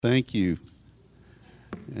Thank you,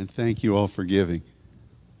 and thank you all for giving.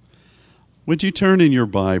 Would you turn in your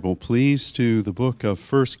Bible, please, to the book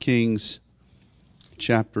of 1 Kings,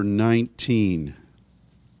 chapter 19.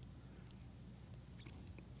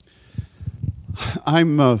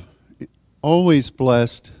 I'm always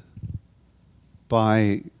blessed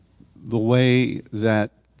by the way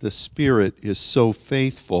that the Spirit is so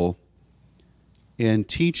faithful in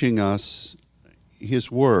teaching us His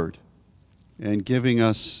Word and giving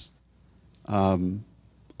us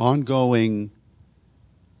ongoing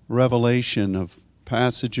revelation of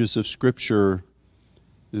passages of Scripture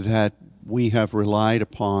that we have relied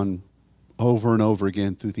upon over and over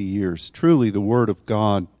again through the years. Truly, the Word of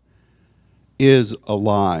God is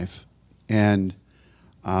alive, and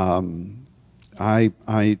I'm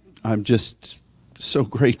just so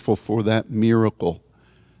grateful for that miracle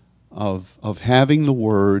of having the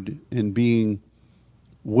Word and being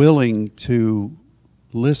willing to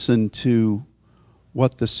listen to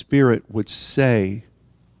what the Spirit would say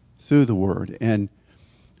through the Word. And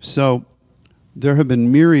so there have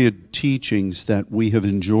been myriad teachings that we have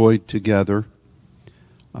enjoyed together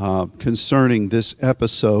concerning this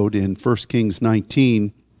episode in 1 Kings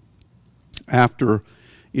 19, after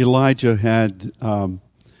Elijah had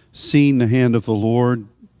seen the hand of the Lord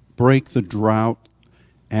break the drought,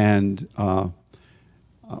 and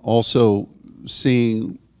also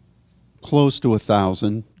seeing close to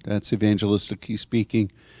 1,000, that's evangelistically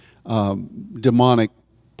speaking, demonic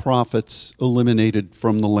prophets eliminated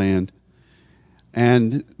from the land.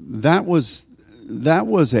 And that was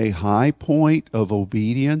a high point of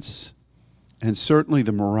obedience, and certainly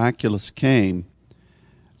the miraculous came.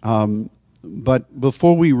 But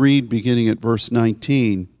before we read beginning at verse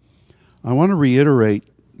 19, I want to reiterate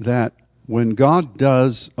that when God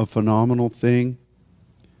does a phenomenal thing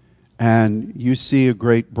and you see a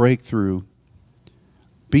great breakthrough,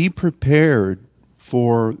 be prepared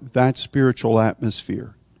for that spiritual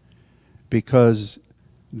atmosphere, because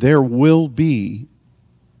there will be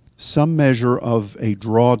some measure of a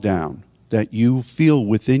drawdown that you feel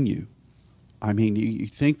within you. I mean, you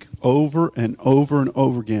think over and over and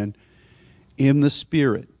over again in the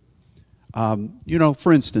Spirit.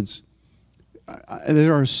 For instance,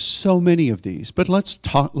 there are so many of these, but let's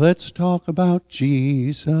talk about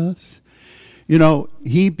Jesus.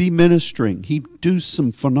 He'd be ministering. He'd do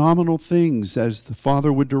some phenomenal things as the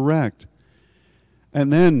Father would direct.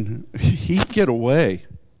 And then he'd get away.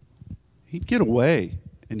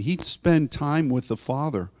 And he'd spend time with the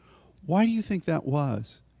Father. Why do you think that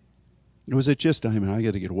was? Was it just, I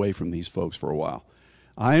got to get away from these folks for a while?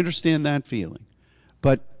 I understand that feeling.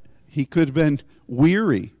 But he could have been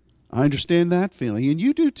weary. I understand that feeling, and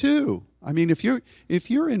you do too. I mean, if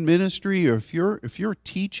you're in ministry, or if you're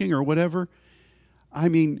teaching or whatever, I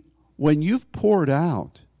mean, when you've poured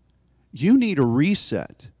out, you need a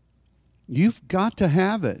reset. You've got to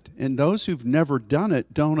have it, and those who've never done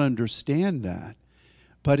it don't understand that.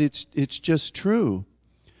 But it's just true.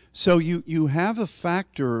 So you have a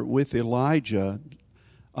factor with Elijah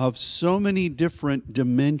of so many different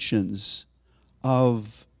dimensions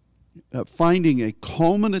of finding a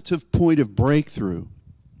culminative point of breakthrough,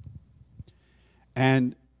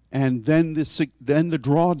 and then the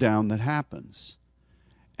drawdown that happens,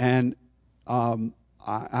 and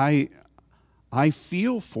I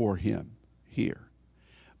feel for him here,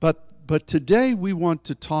 but today we want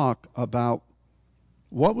to talk about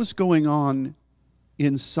what was going on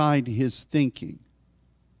inside his thinking,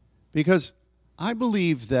 because I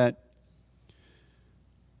believe that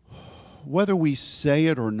whether we say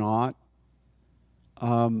it or not,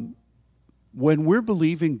 when we're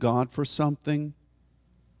believing God for something,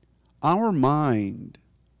 our mind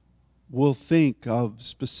will think of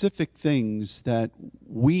specific things that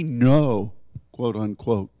we know, quote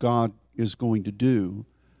unquote, God is going to do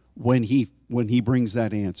when he brings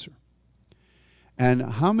that answer. And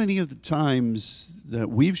how many of the times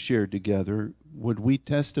that we've shared together would we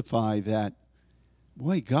testify that,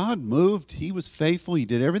 boy, God moved, he was faithful, he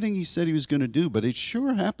did everything he said he was going to do, but it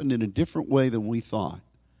sure happened in a different way than we thought.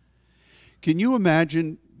 Can you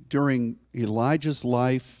imagine during Elijah's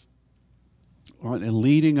life and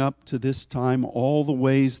leading up to this time, all the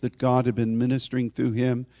ways that God had been ministering through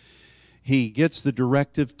him? He gets the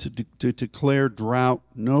directive to declare drought,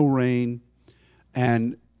 no rain.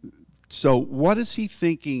 And so what is he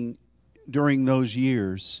thinking during those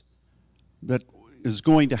years that is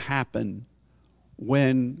going to happen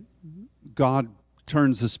when God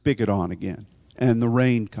turns the spigot on again and the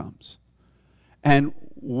rain comes? And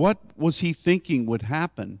what was he thinking would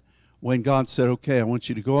happen when God said, okay, I want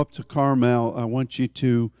you to go up to Carmel, I want you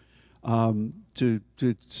to to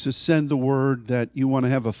send the word that you want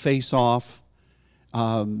to have a face-off.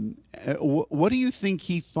 What do you think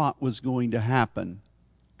he thought was going to happen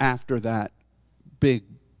after that big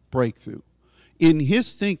breakthrough? In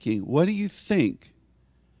his thinking, what do you think,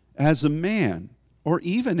 as a man, or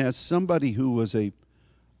even as somebody who was a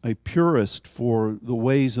purist for the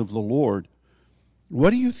ways of the Lord, what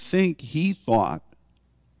do you think he thought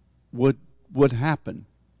would happen?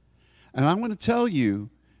 And I'm going to tell you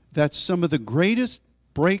that some of the greatest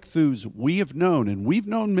breakthroughs we have known, and we've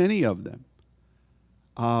known many of them,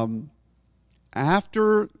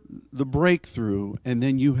 after the breakthrough, and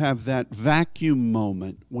then you have that vacuum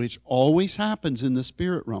moment, which always happens in the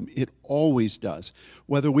spirit realm. It always does.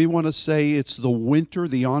 Whether we want to say it's the winter,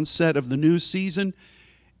 the onset of the new season,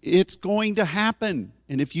 it's going to happen.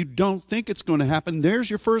 And if you don't think it's going to happen, there's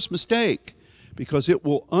your first mistake, because it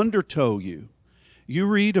will undertow you. You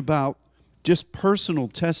read about just personal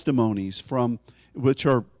testimonies from, which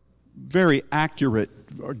are very accurate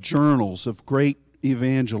journals of great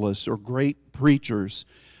evangelists or great preachers,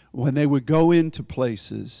 when they would go into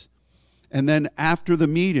places, and then after the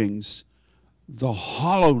meetings, the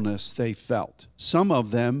hollowness they felt. Some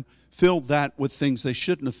of them filled that with things they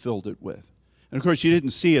shouldn't have filled it with. And of course, you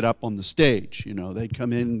didn't see it up on the stage. You know, they'd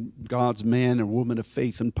come in, God's man and woman of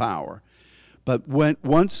faith and power. But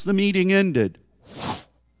once the meeting ended,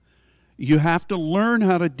 you have to learn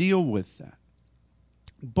how to deal with that.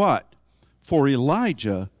 But for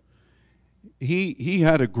Elijah, he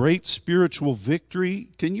had a great spiritual victory.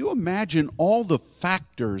 Can you imagine all the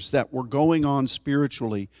factors that were going on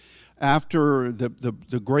spiritually after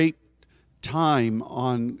the great time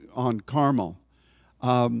on Carmel?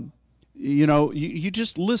 You know, you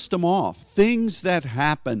just list them off. Things that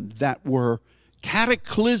happened that were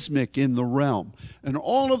cataclysmic in the realm. And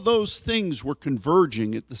all of those things were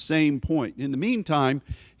converging at the same point. In the meantime,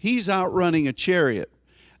 he's outrunning a chariot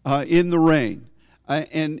in the rain.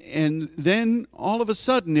 And then all of a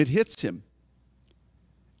sudden it hits him.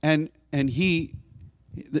 And he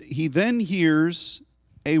then hears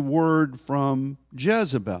a word from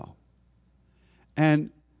Jezebel.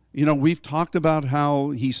 And, you know, we've talked about how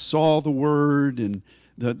he saw the word and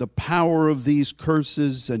the power of these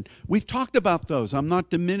curses, and we've talked about those. I'm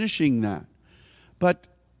not diminishing that. But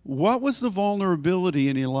what was the vulnerability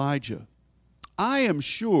in Elijah? I am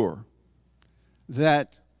sure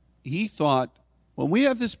that he thought, when we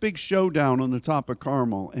have this big showdown on the top of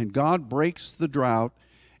Carmel and God breaks the drought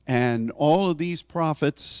and all of these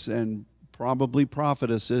prophets and probably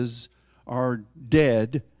prophetesses are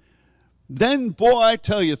dead, then, boy, I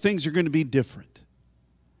tell you, things are going to be different.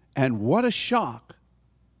 And what a shock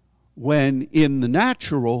when in the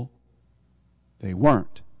natural, they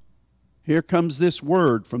weren't. Here comes this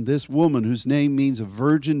word from this woman whose name means a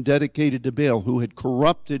virgin dedicated to Baal, who had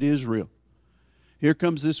corrupted Israel. Here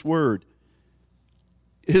comes this word.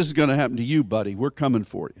 This is going to happen to you, buddy. We're coming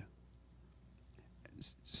for you.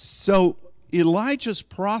 So Elijah's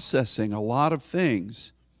processing a lot of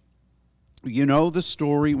things. You know the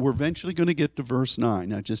story. We're eventually going to get to verse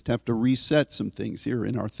 9. I just have to reset some things here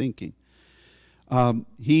in our thinking.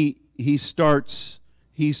 He starts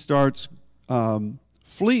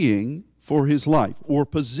fleeing for his life, or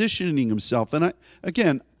positioning himself. And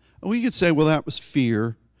again, we could say, well, that was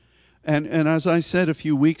fear. And as I said a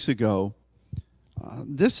few weeks ago,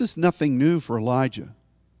 this is nothing new for Elijah.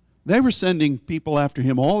 They were sending people after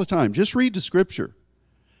him all the time. Just read the scripture.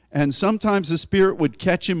 And sometimes the Spirit would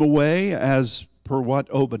catch him away, as per what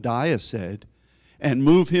Obadiah said, and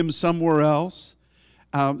move him somewhere else.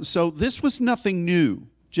 So this was nothing new,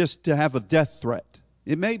 just to have a death threat.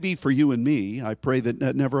 It may be for you and me. I pray that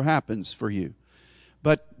that never happens for you.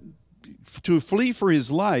 But to flee for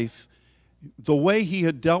his life, the way he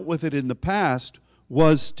had dealt with it in the past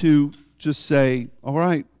was to just say, all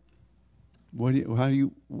right, what do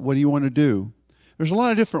you want to do? There's a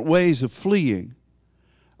lot of different ways of fleeing.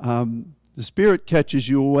 The Spirit catches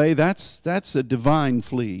you away. That's a divine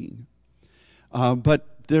fleeing.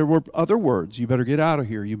 But there were other words. You better get out of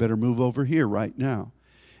here. You better move over here right now.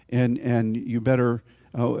 And you better,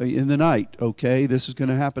 in the night, okay, this is going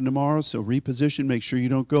to happen tomorrow, so reposition, make sure you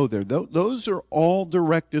don't go there. Those are all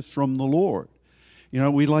directives from the Lord. You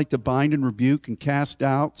know, we like to bind and rebuke and cast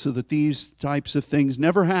out so that these types of things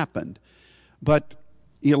never happened. But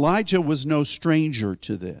Elijah was no stranger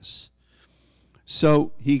to this.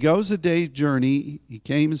 So he goes a day's journey. He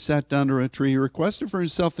came and sat down under a tree. He requested for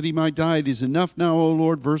himself that he might die. It is enough now, O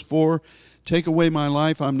Lord. Verse 4, take away my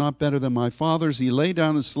life. I'm not better than my fathers. He lay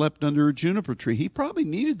down and slept under a juniper tree. He probably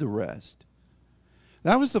needed the rest.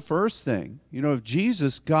 That was the first thing. You know, if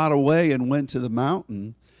Jesus got away and went to the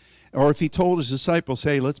mountain or if he told his disciples,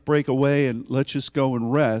 hey, let's break away and let's just go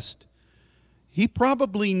and rest, he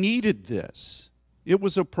probably needed this. It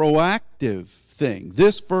was a proactive thing,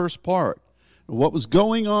 this first part. What was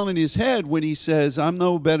going on in his head when he says, I'm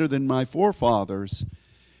no better than my forefathers,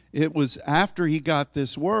 it was after he got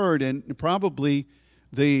this word, and probably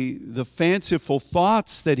the fanciful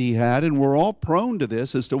thoughts that he had, and we're all prone to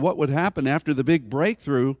this, as to what would happen after the big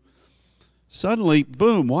breakthrough. Suddenly,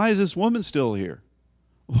 boom, why is this woman still here?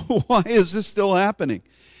 Why is this still happening?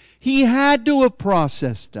 He had to have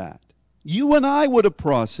processed that. You and I would have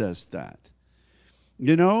processed that.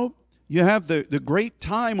 You know, you have the great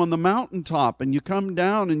time on the mountaintop, and you come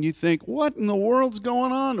down and you think, what in the world's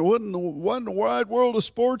going on? What in the wide world of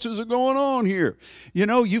sports is going on here? You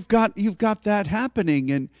know, you've got that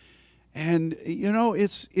happening, and you know,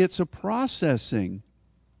 it's a processing.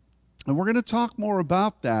 And we're going to talk more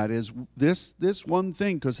about that as this one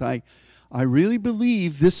thing, because I really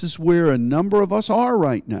believe this is where a number of us are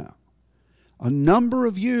right now. A number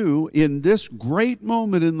of you in this great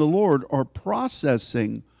moment in the Lord are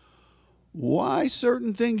processing why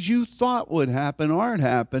certain things you thought would happen aren't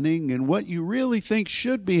happening, and what you really think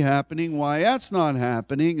should be happening, why that's not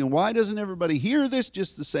happening, and why doesn't everybody hear this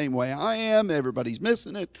just the same way I am? Everybody's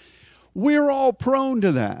missing it. We're all prone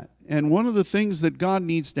to that. And one of the things that God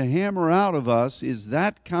needs to hammer out of us is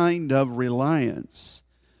that kind of reliance,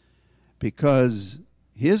 because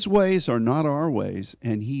His ways are not our ways,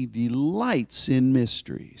 and He delights in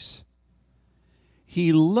mysteries.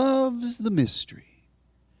 He loves the mystery.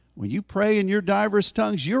 When you pray in your diverse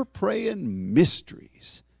tongues, you're praying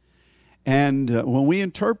mysteries. And when we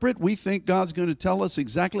interpret, we think God's going to tell us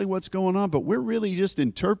exactly what's going on, but we're really just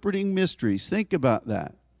interpreting mysteries. Think about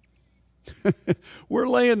that. We're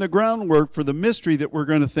laying the groundwork for the mystery that we're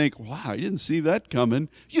going to think, wow, I didn't see that coming.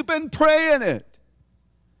 You've been praying it.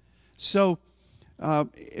 So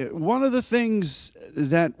one of the things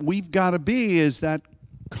that we've got to be is that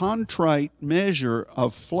contrite measure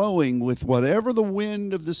of flowing with whatever the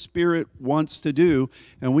wind of the Spirit wants to do.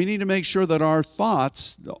 And we need to make sure that our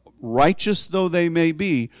thoughts, righteous though they may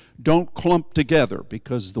be, don't clump together,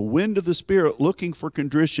 because the wind of the Spirit looking for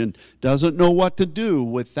contrition doesn't know what to do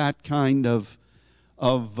with that kind of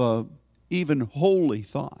even holy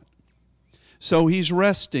thought. So he's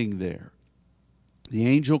resting there. The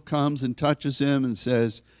angel comes and touches him and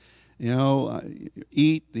says, you know,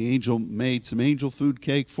 eat. The angel made some angel food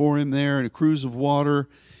cake for him there and a cruse of water.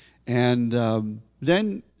 And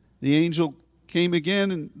then the angel came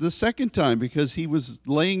again the second time, because he was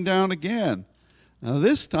laying down again. Now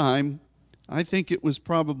this time, I think it was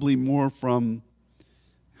probably more from,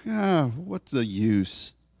 what's the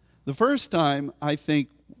use? The first time, I think,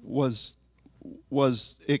 was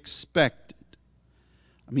expected.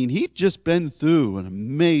 I mean, he'd just been through an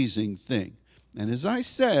amazing thing. And as I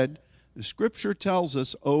said, the Scripture tells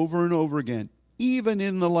us over and over again, even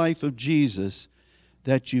in the life of Jesus,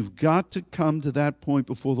 that you've got to come to that point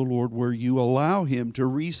before the Lord where you allow Him to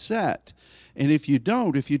reset. And if you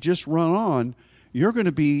don't, if you just run on, you're going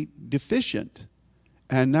to be deficient.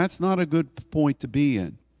 And that's not a good point to be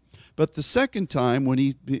in. But the second time, when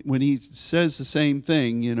he says the same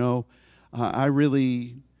thing, you know, I'm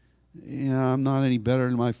not any better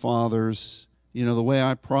than my fathers. You know, the way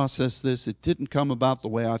I processed this, it didn't come about the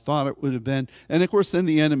way I thought it would have been. And, of course, then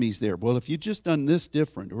the enemy's there. Well, if you'd just done this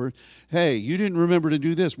different, or, hey, you didn't remember to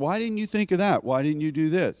do this. Why didn't you think of that? Why didn't you do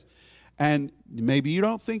this? And maybe you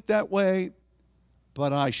don't think that way,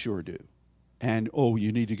 but I sure do. And, oh,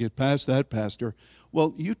 you need to get past that, Pastor.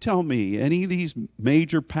 Well, you tell me, any of these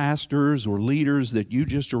major pastors or leaders that you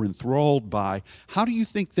just are enthralled by, how do you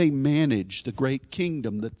think they manage the great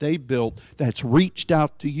kingdom that they built that's reached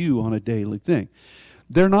out to you on a daily thing?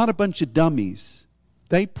 They're not a bunch of dummies.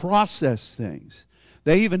 They process things.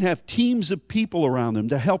 They even have teams of people around them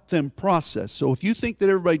to help them process. So if you think that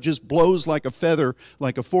everybody just blows like a feather,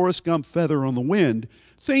 like a Forrest Gump feather on the wind,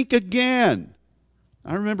 think again.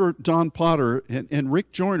 I remember Don Potter and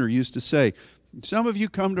Rick Joyner used to say, some of you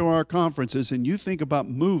come to our conferences and you think about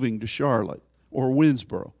moving to Charlotte or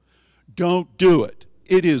Winsboro. Don't do it.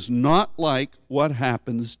 It is not like what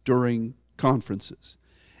happens during conferences.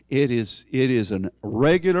 It is a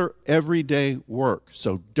regular, everyday work,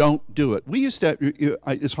 so don't do it. We used to,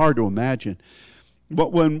 it's hard to imagine,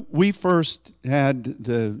 but when we first had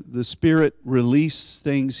the Spirit release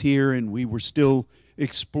things here and we were still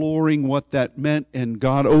exploring what that meant, and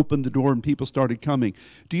God opened the door and people started coming.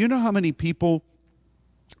 Do you know how many people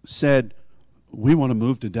said, we want to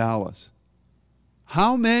move to Dallas?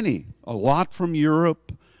 How many? A lot from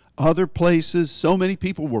Europe, other places. So many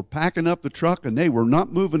people were packing up the truck and they were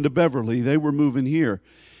not moving to Beverly, they were moving here.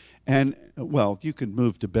 And, well, you could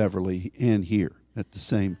move to Beverly and here at the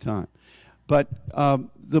same time. But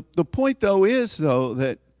the point, though, is, though,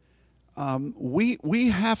 that we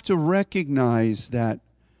have to recognize that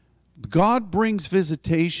God brings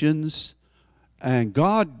visitations, and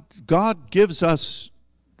God gives us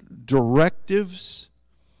directives,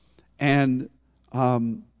 and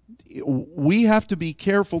we have to be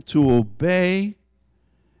careful to obey.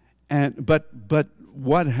 But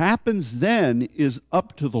what happens then is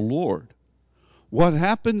up to the Lord. What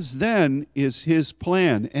happens then is His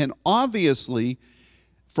plan. And obviously,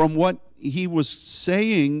 from what He was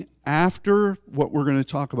saying after what we're going to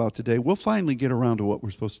talk about today, we'll finally get around to what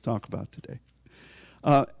we're supposed to talk about today.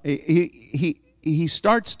 He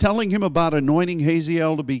starts telling him about anointing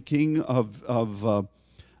Hazael to be king of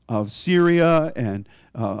Syria, and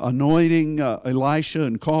anointing Elisha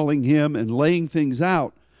and calling him and laying things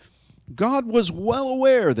out. God was well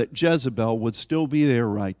aware that Jezebel would still be there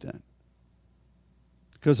right then,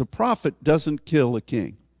 because a prophet doesn't kill a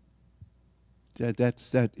king.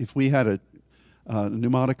 That's if we had a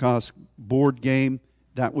Pneumaticos board game,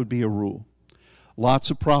 that would be a rule.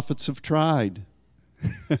 Lots of prophets have tried.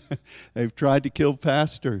 They've tried to kill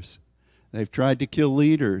pastors. They've tried to kill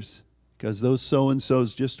leaders, because those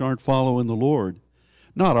so-and-sos just aren't following the Lord.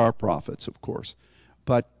 Not our prophets, of course,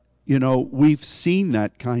 but we've seen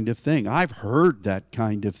that kind of thing. I've heard that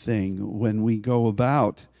kind of thing when we go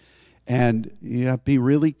about, and you have to be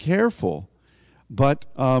really careful. But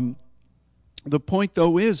the point,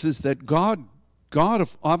 though, is that God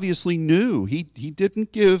obviously knew. He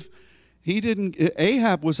didn't.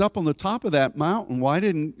 Ahab was up on the top of that mountain. Why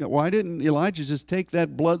didn't Elijah just take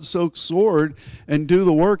that blood-soaked sword and do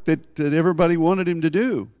the work that everybody wanted him to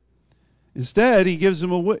do? Instead, he gives him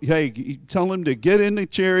tell him to get in the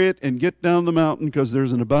chariot and get down the mountain, because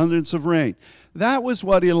there's an abundance of rain. That was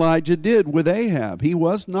what Elijah did with Ahab. He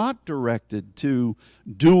was not directed to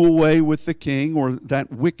do away with the king or that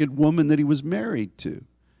wicked woman that he was married to.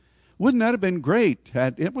 Wouldn't that have been great?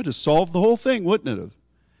 It would have solved the whole thing, wouldn't it have?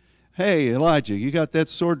 Hey, Elijah, you got that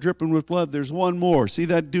sword dripping with blood. There's one more. See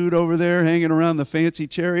that dude over there hanging around the fancy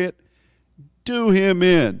chariot? Do him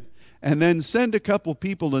in. And then send a couple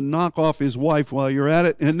people to knock off his wife while you're at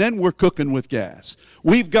it, and then we're cooking with gas.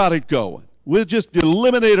 We've got it going. We'll just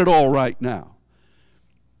eliminate it all right now.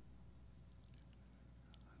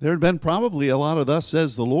 There had been probably a lot of "thus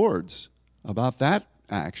says the Lord's" about that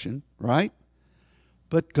action, right?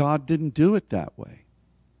 But God didn't do it that way.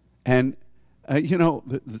 And,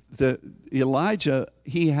 the Elijah,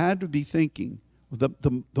 he had to be thinking,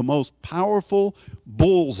 the most powerful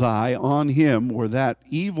bullseye on him, where that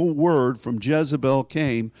evil word from Jezebel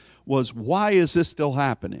came, was, why is this still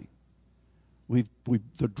happening?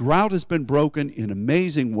 The drought has been broken in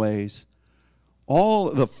amazing ways. All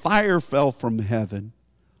the fire fell from heaven.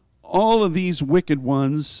 All of these wicked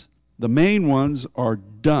ones, the main ones, are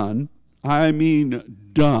done. I mean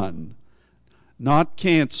done. Not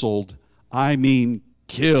canceled. I mean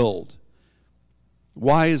killed.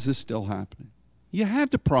 Why is this still happening? You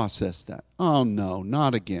had to process that. Oh, no,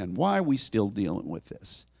 not again. Why are we still dealing with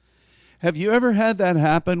this? Have you ever had that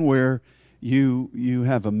happen where you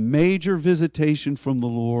have a major visitation from the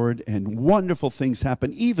Lord and wonderful things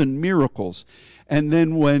happen, even miracles, and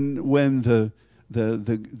then when the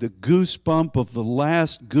goosebump of the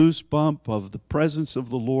last goosebump of the presence of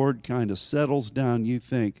the Lord kind of settles down, you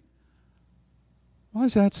think, why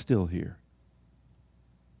is that still here?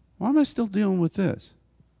 Why am I still dealing with this?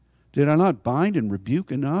 Did I not bind and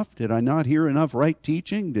rebuke enough? Did I not hear enough right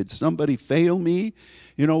teaching? Did somebody fail me?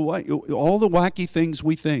 You know what? All the wacky things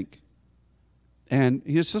we think. And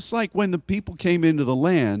it's just like when the people came into the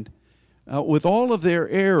land, with all of their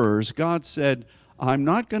errors, God said, I'm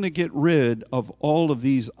not going to get rid of all of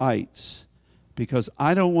these ites, because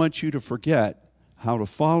I don't want you to forget how to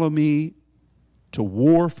follow me, to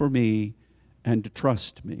war for me, and to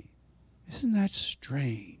trust me. Isn't that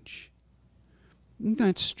strange? Isn't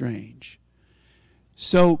that strange?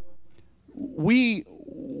 So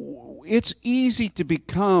it's easy to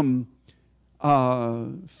become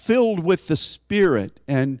filled with the Spirit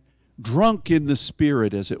and drunk in the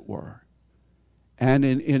Spirit, as it were. And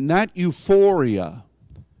in that euphoria,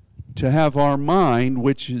 to have our mind,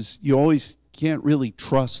 which is, you always can't really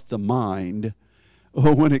trust the mind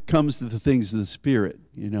when it comes to the things of the Spirit.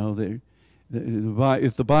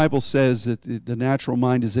 If the Bible says that the natural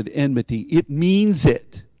mind is at enmity, it means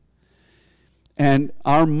it. And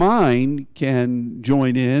our mind can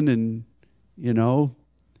join in and,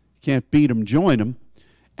 can't beat them, join them,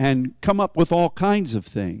 and come up with all kinds of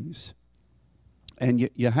things.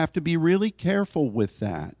 And you have to be really careful with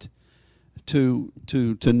that. to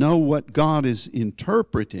know what God is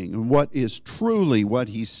interpreting and what is truly what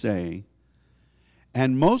he's saying.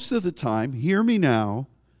 And most of the time, hear me now,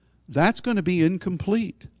 that's going to be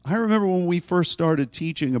incomplete. I remember when we first started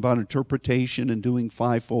teaching about interpretation and doing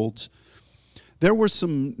fivefolds, there were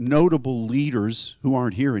some notable leaders who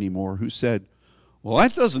aren't here anymore who said, well,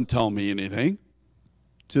 that doesn't tell me anything,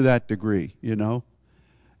 to that degree, you know.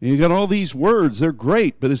 You got all these words, they're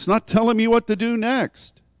great, but it's not telling me what to do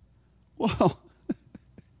next. Well,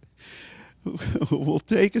 we'll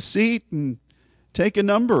take a seat and take a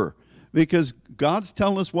number, because God's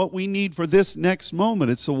telling us what we need for this next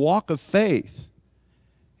moment. It's a walk of faith.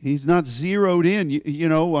 He's not zeroed in, you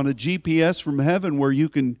know, on a GPS from heaven where you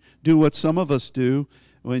can do what some of us do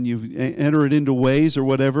when you enter it into Waze or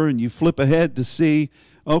whatever, and you flip ahead to see,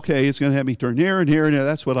 okay, it's going to have me turn here and here and here.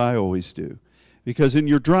 That's what I always do. Because in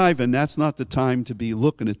your driving, that's not the time to be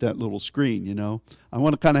looking at that little screen, you know. I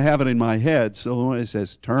want to kind of have it in my head, so when it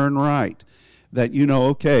says turn right, that you know,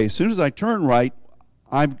 okay, as soon as I turn right,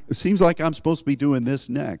 it seems like I'm supposed to be doing this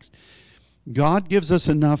next. God gives us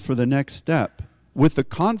enough for the next step with the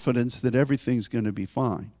confidence that everything's going to be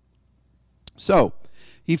fine. So,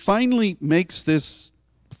 he finally makes this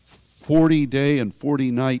 40-day and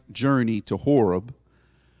 40-night journey to Horeb.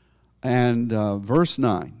 And verse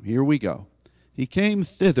 9, here we go. He came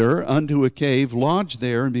thither unto a cave, lodged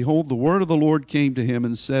there, and behold, the word of the Lord came to him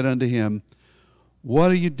and said unto him,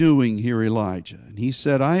 what are you doing here, Elijah? And he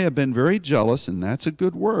said, I have been very jealous, and that's a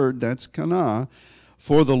good word, that's kana,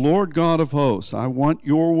 for the Lord God of hosts. I want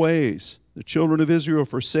your ways. The children of Israel have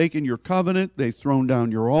forsaken your covenant. They've thrown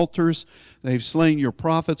down your altars. They've slain your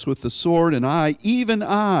prophets with the sword, and I, even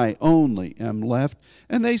I only, am left,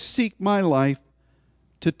 and they seek my life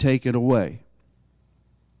to take it away.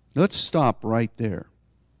 Let's stop right there,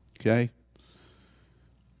 okay?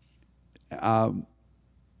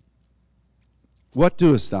 What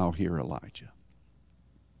doest thou here, Elijah?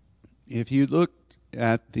 If you look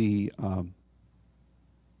at the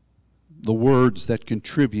words that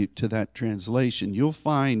contribute to that translation, you'll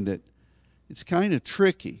find that it's kind of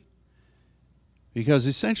tricky, because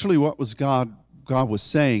essentially what was God was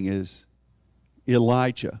saying is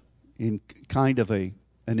Elijah, in kind of an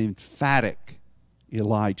emphatic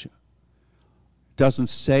Elijah. Doesn't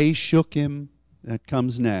say shook him, that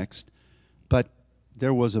comes next, but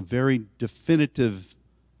there was a very definitive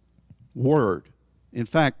word. In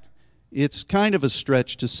fact, it's kind of a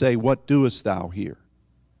stretch to say, what doest thou here?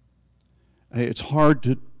 It's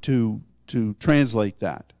hard to translate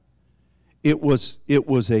that. It was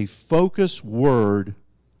a focus word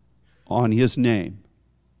on his name.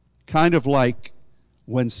 Kind of like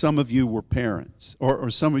when some of you were parents, or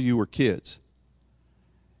some of you were kids,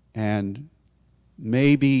 and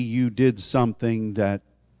maybe you did something that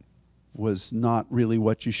was not really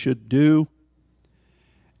what you should do,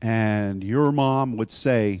 and your mom would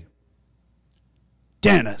say,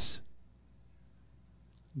 Dennis.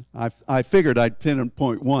 I figured I'd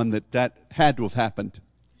pinpoint one that had to have happened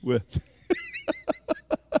with.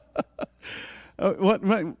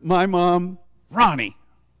 My mom, Ronnie.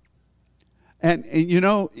 And you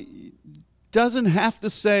know, doesn't have to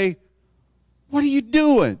say, what are you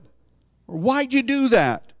doing? Or why'd you do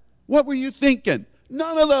that? What were you thinking?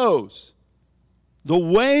 None of those. The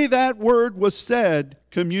way that word was said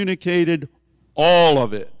communicated all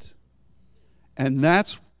of it. And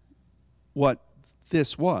that's what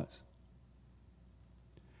this was.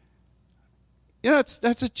 You know,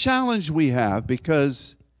 that's a challenge we have,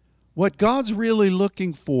 because what God's really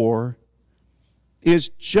looking for is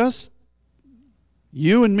just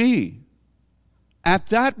you and me. At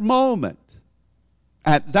that moment,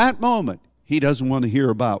 he doesn't want to hear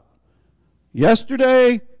about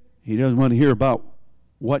yesterday. He doesn't want to hear about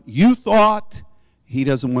what you thought. He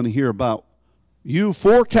doesn't want to hear about you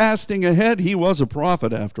forecasting ahead. He was a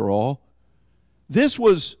prophet after all. This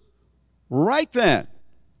was right then.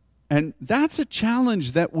 And that's a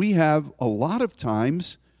challenge that we have a lot of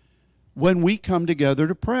times when we come together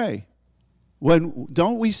to pray.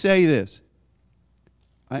 Don't we say this?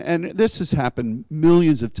 And this has happened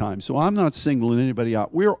millions of times, so I'm not singling anybody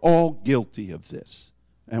out. We're all guilty of this,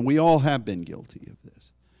 and we all have been guilty of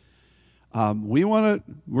this. We're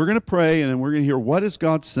going to pray, and then we're going to hear, what is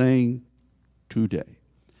God saying today?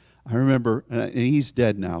 I remember, and he's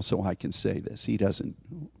dead now, so I can say this. He doesn't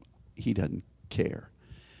care.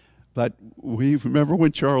 But we remember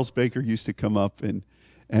when Charles Baker used to come up and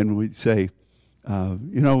we'd say,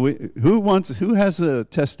 who has a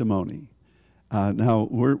testimony? Now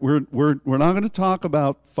we're not going to talk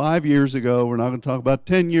about 5 years ago. We're not going to talk about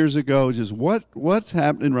 10 years ago. Just what's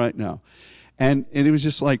happening right now, and it was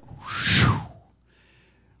just like, whew.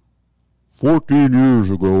 14 years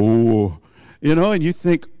ago, and you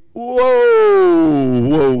think, whoa,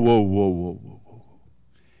 whoa, whoa, whoa, whoa, whoa,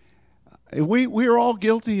 whoa. We're all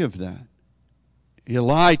guilty of that.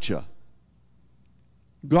 Elijah.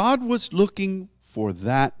 God was looking for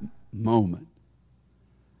that moment.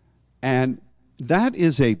 And that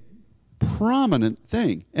is a prominent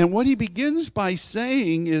thing. And what he begins by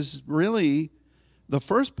saying is really, the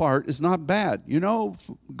first part is not bad.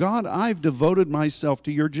 God, I've devoted myself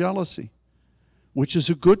to your jealousy, which is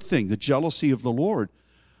a good thing, the jealousy of the Lord.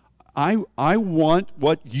 I want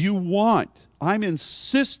what you want. I'm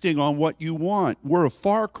insisting on what you want. We're a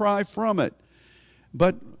far cry from it.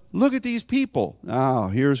 But look at these people.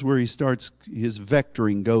 Here's where he starts, his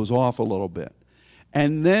vectoring goes off a little bit.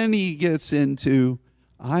 And then he gets into,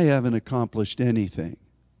 I haven't accomplished anything.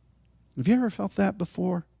 Have you ever felt that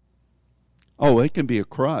before? Oh, it can be a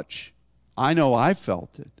crutch. I know I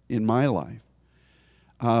felt it in my life.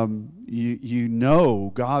 You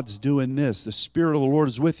know God's doing this. The Spirit of the Lord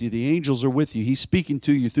is with you. The angels are with you. He's speaking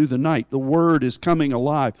to you through the night. The Word is coming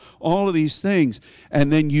alive. All of these things.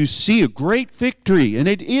 And then you see a great victory. And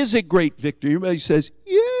it is a great victory. Everybody says,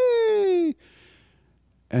 yay!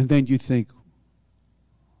 And then you think,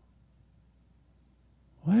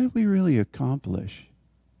 what did we really accomplish?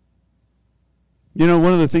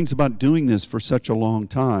 One of the things about doing this for such a long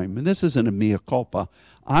time, and this isn't a mea culpa,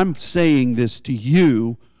 I'm saying this to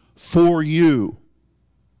you for you.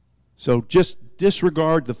 So just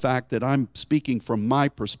disregard the fact that I'm speaking from my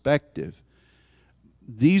perspective.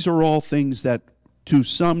 These are all things that, to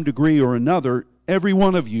some degree or another, every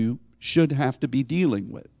one of you should have to be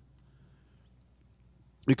dealing with.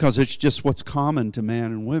 Because it's just what's common to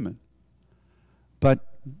man and women. But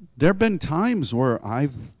there have been times where I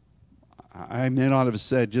may not have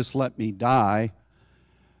said, just let me die.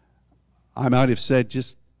 I might have said,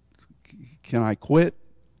 just, can I quit?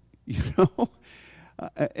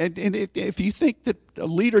 And if you think that a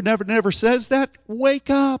leader never says that, wake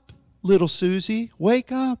up, little Susie,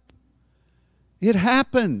 wake up. It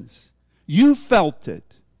happens. You felt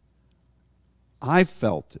it. I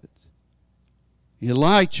felt it.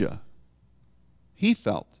 Elijah, he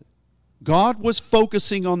felt it. God was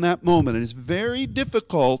focusing on that moment, and it's very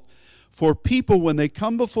difficult for people when they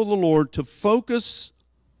come before the Lord to focus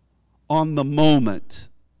on the moment.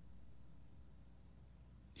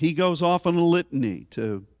 He goes off on a litany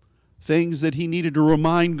to things that he needed to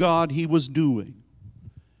remind God he was doing.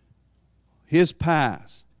 His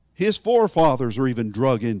past. His forefathers were even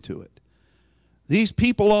drug into it. These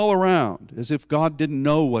people all around, as if God didn't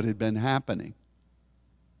know what had been happening.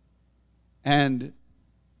 And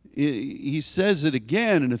he says it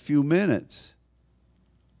again in a few minutes.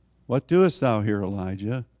 What doest thou here,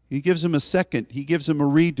 Elijah? He gives him a second. He gives him a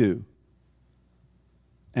redo.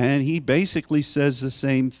 And he basically says the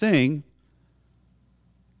same thing.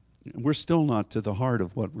 We're still not to the heart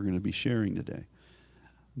of what we're going to be sharing today.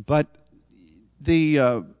 But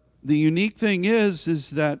the unique thing is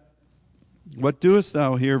that, what doest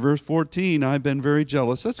thou here? Verse 14, I've been very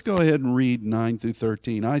jealous. Let's go ahead and read 9 through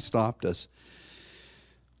 13. I stopped us.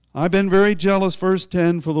 I've been very jealous, verse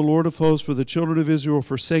 10, for the Lord of hosts, for the children of Israel,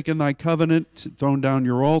 forsaken thy covenant, thrown down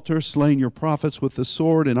your altar, slain your prophets with the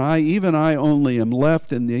sword, and I, even I only, am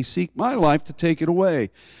left, and they seek my life to take it away.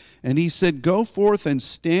 And he said, go forth and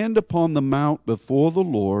stand upon the mount before the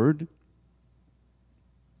Lord.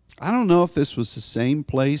 I don't know if this was the same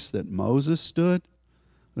place that Moses stood,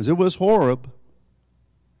 because it was Horeb.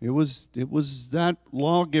 It was that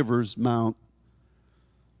lawgiver's mount.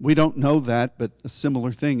 We don't know that, but a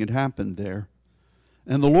similar thing had happened there.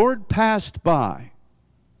 And the Lord passed by.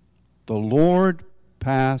 The Lord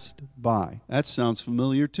passed by. That sounds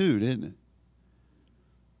familiar too, didn't it?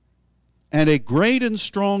 And a great and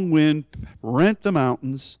strong wind rent the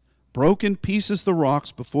mountains, broke in pieces the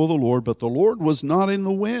rocks before the Lord, but the Lord was not in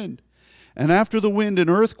the wind. And after the wind an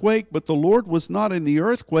earthquake, but the Lord was not in the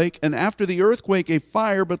earthquake. And after the earthquake a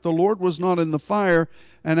fire, but the Lord was not in the fire.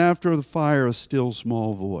 And after the fire a still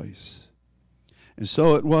small voice. And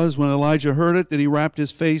so it was, when Elijah heard it, that he wrapped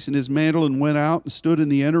his face in his mantle and went out and stood in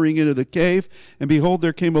the entering into the cave. And behold,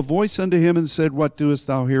 there came a voice unto him and said, what doest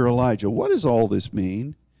thou here, Elijah? What does all this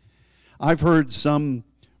mean? I've heard some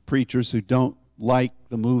preachers who don't like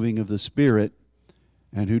the moving of the Spirit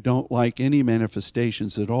and who don't like any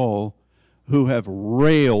manifestations at all, who have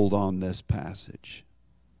railed on this passage.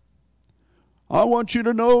 I want you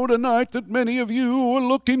to know tonight that many of you are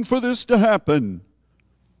looking for this to happen.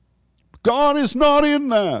 God is not in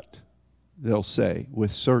that, they'll say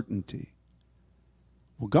with certainty.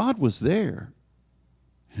 Well, God was there.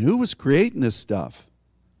 And who was creating this stuff?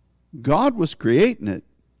 God was creating it.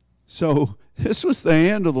 So this was the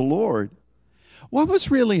hand of the Lord. What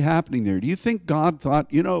was really happening there? Do you think God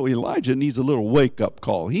thought, Elijah needs a little wake-up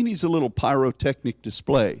call. He needs a little pyrotechnic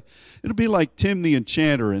display. It'll be like Tim the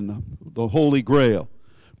Enchanter in the Holy Grail.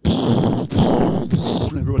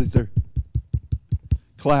 Everybody's there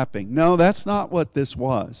clapping. No, that's not what this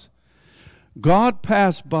was. God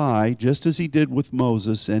passed by, just as he did with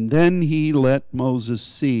Moses, and then he let Moses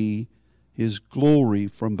see his glory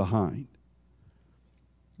from behind.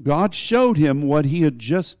 God showed him what he had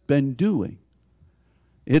just been doing.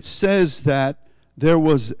 It says that there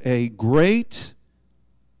was a great,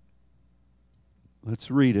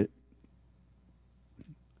 let's read it.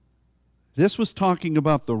 This was talking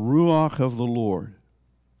about the Ruach of the Lord.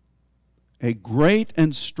 A great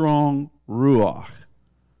and strong Ruach.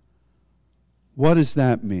 What does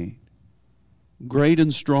that mean? Great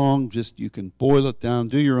and strong, just you can boil it down,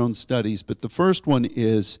 do your own studies. But the first one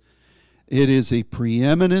is, it is a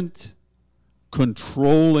preeminent,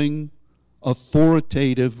 controlling,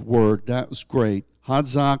 authoritative word. That was great.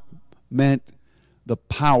 Hazak meant the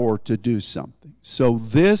power to do something. So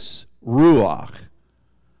this Ruach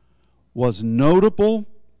was notable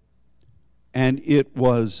and it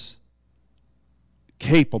was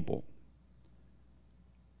capable,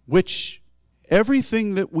 which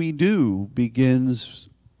everything that we do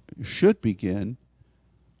should begin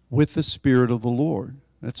with the Spirit of the Lord.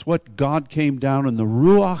 That's what God came down in the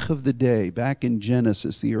Ruach of the day, back in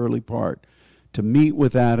Genesis, the early part, to meet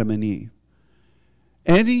with Adam and Eve.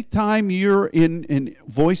 Anytime you're in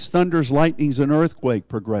voice, thunders, lightnings, and earthquake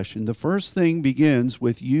progression, the first thing begins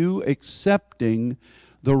with you accepting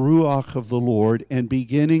the Ruach of the Lord and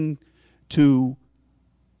beginning to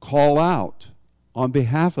call out on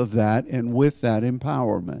behalf of that and with that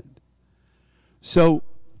empowerment. So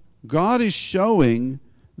God is showing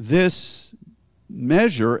this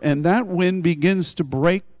measure, and that wind begins to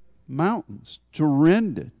break mountains, to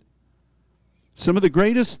rend it. Some of the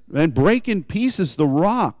greatest, and break in pieces the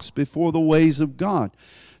rocks before the ways of God.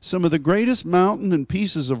 Some of the greatest mountain and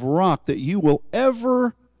pieces of rock that you will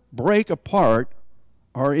ever break apart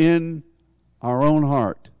are in our own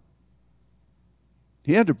heart.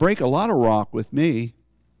 He had to break a lot of rock with me.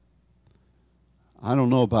 I don't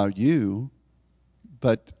know about you,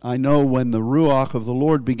 but I know when the Ruach of the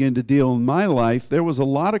Lord began to deal in my life, there was a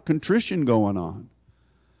lot of contrition going on.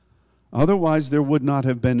 Otherwise, there would not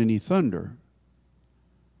have been any thunder.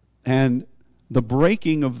 And the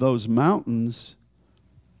breaking of those mountains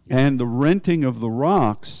and the renting of the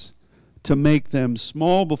rocks to make them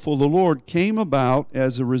small before the Lord came about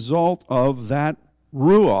as a result of that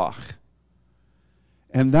Ruach.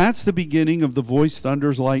 And that's the beginning of the voice,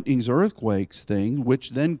 thunders, lightnings, earthquakes thing, which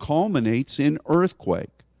then culminates in earthquake.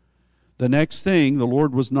 The next thing, the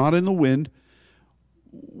Lord was not in the wind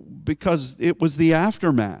because it was the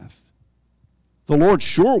aftermath. The Lord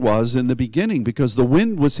sure was in the beginning because the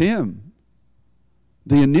wind was Him.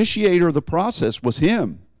 The initiator of the process was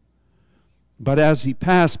Him. But as He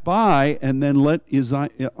passed by and then let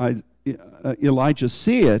Elijah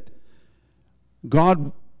see it,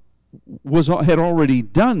 God had already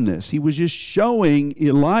done this. He was just showing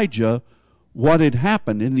Elijah what had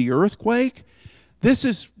happened. In the earthquake, this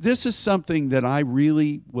is something that I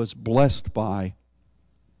really was blessed by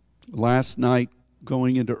last night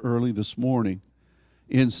going into early this morning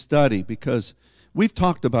in study, because we've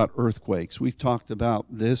talked about earthquakes. We've talked about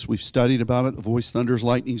this. We've studied about it, the voice, thunders,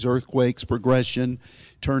 lightnings, earthquakes, progression,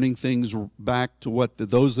 turning things back to what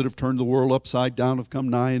those that have turned the world upside down have come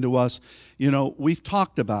nigh unto us. We've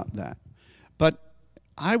talked about that. But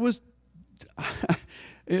this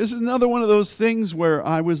is another one of those things where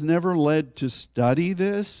I was never led to study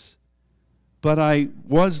this, but I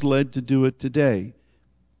was led to do it today.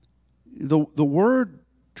 The word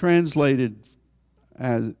translated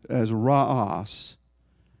as Ra'as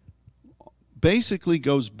basically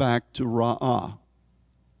goes back to Ra'ah.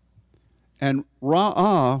 And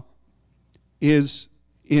Ra'ah is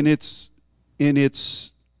in its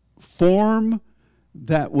form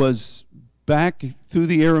that was back through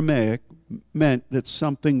the Aramaic meant that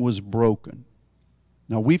something was broken.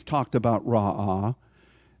 Now we've talked about Ra'ah,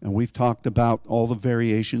 and we've talked about all the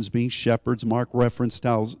variations being shepherds. Mark referenced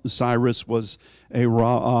how Cyrus was a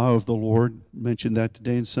Ra'ah of the Lord. Mentioned that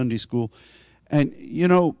today in Sunday school. And,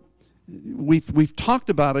 we've talked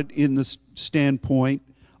about it in the standpoint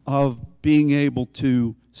of being able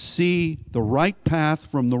to see the right path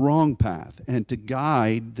from the wrong path and to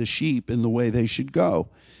guide the sheep in the way they should go.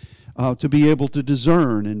 To be able to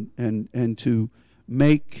discern and to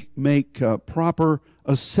make proper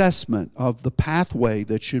assessment of the pathway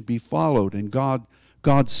that should be followed, and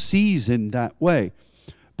God sees in that way.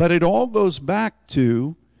 But it all goes back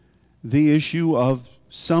to the issue of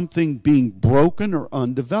something being broken or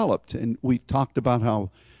undeveloped. And we've talked about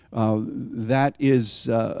how that is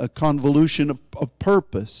a convolution of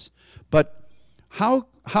purpose. But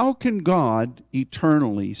how can God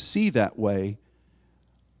eternally see that way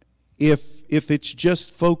if it's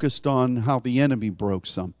just focused on how the enemy broke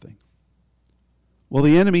something? Well,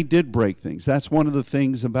 the enemy did break things. That's one of the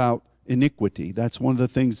things about iniquity. That's one of the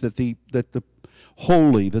things that the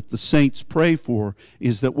holy, that the saints pray for,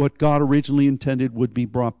 is that what God originally intended would be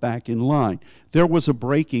brought back in line. There was a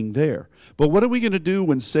breaking there. But what are we going to do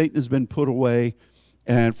when Satan has been put away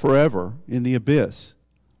and forever in the abyss?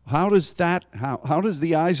 How does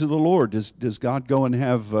the eyes of the Lord, does God go and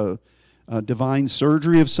have a divine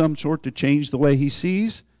surgery of some sort to change the way he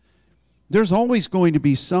sees? There's always going to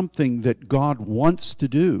be something that God wants to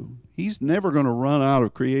do. He's never going to run out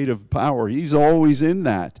of creative power. He's always in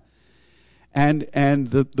that. And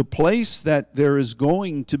the place that there is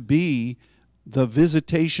going to be the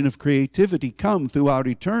visitation of creativity come throughout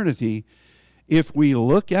eternity, if we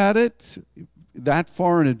look at it that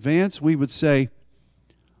far in advance, we would say,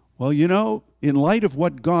 well, in light of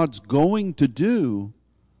what God's going to do,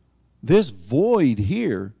 this void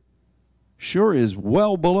here sure is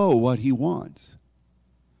well below what he wants.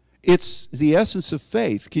 It's the essence of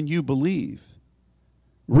faith. Can you believe?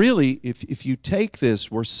 Really, if you take this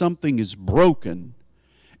where something is broken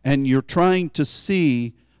and you're trying to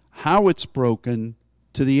see how it's broken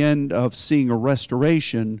to the end of seeing a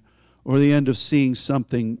restoration or the end of seeing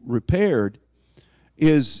something repaired,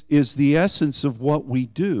 is the essence of what we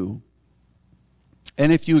do.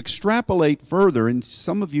 And if you extrapolate further, and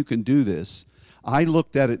some of you can do this, I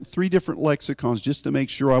looked at it in 3 different lexicons just to make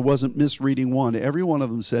sure I wasn't misreading one. Every one of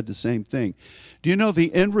them said the same thing. Do you know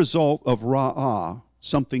the end result of ra'ah,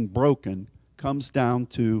 something broken, comes down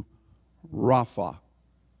to Rapha?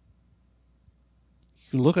 You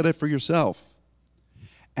can look at it for yourself.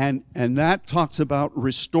 And that talks about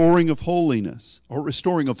restoring of holiness or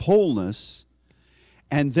restoring of wholeness.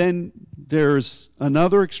 And then there's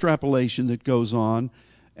another extrapolation that goes on,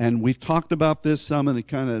 and we've talked about this some, and it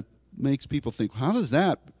kind of makes people think, how does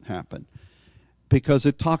that happen? Because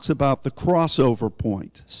it talks about the crossover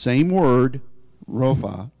point. Same word,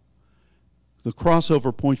 Roha, the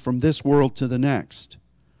crossover point from this world to the next,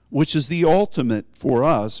 which is the ultimate, for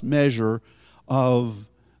us, measure of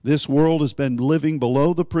this world has been living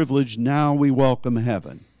below the privilege, now we welcome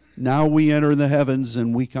heaven. Now we enter the heavens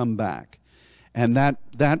and we come back. And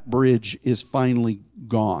that bridge is finally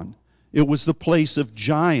gone. It was the place of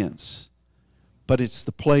giants, but it's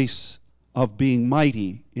the place of being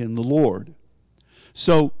mighty in the Lord.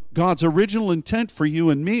 So God's original intent for you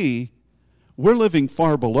and me, we're living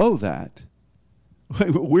far below that.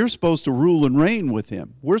 We're supposed to rule and reign with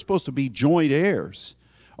him. We're supposed to be joint heirs.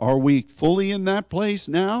 Are we fully in that place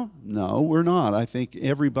now? No, we're not. I think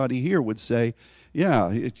everybody here would say,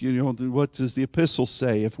 yeah, what does the epistle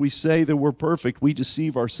say? If we say that we're perfect, we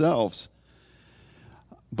deceive ourselves.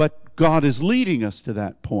 But God is leading us to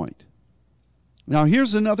that point. Now,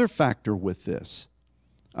 here's another factor with this.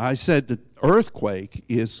 I said that earthquake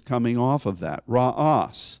is coming off of that,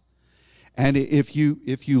 ra'as. And if you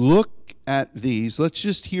look at these, let's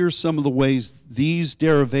just hear some of the ways these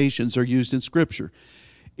derivations are used in Scripture.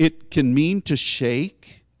 It can mean to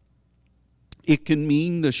shake. It can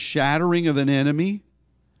mean the shattering of an enemy,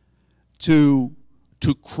 to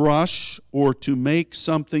crush or to make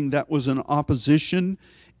something that was in opposition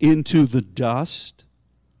into the dust.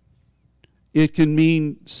 It can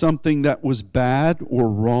mean something that was bad or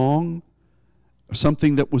wrong,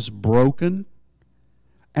 something that was broken.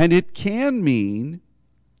 And it can mean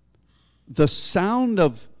the sound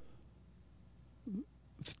of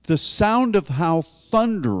how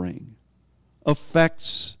thundering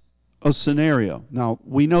affects a scenario. Now,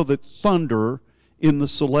 we know that thunder in the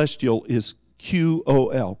celestial is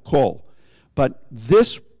Q-O-L, kol. But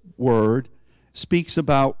this word speaks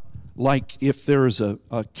about, like if there's a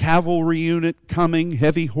cavalry unit coming,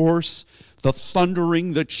 heavy horse, the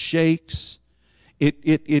thundering that shakes.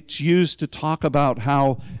 It's used to talk about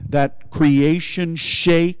how that creation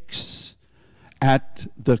shakes at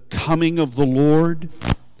the coming of the Lord.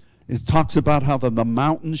 It talks about how the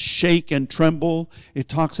mountains shake and tremble. It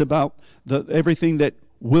talks about everything that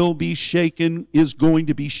will be shaken is going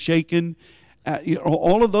to be shaken.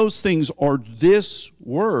 All of those things are this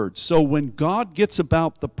word. So when God gets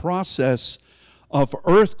about the process of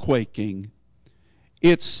earthquaking,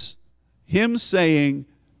 it's him saying,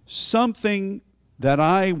 something that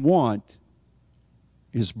I want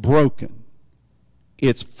is broken.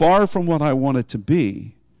 It's far from what I want it to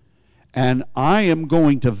be. And I am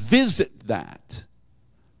going to visit that.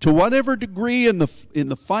 To whatever degree in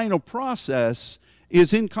the final process,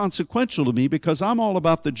 is inconsequential to me because I'm all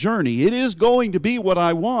about the journey. It is going to be what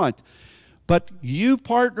I want. But you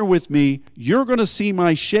partner with me, you're going to see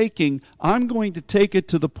my shaking. I'm going to take it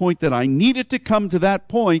to the point that I need it to come to that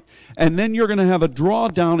point, and then you're going to have a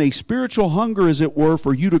drawdown, a spiritual hunger, as it were,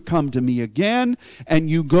 for you to come to me again, and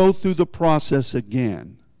you go through the process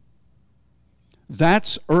again.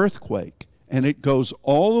 That's earthquake, and it goes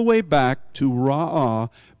all the way back to Ra'ah,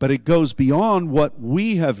 but it goes beyond what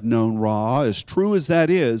we have known Ra'ah, as true as that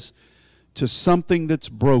is, to something that's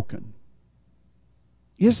broken.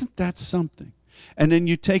 Isn't that something? And then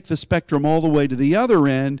you take the spectrum all the way to the other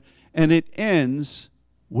end, and it ends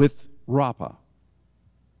with Rapha.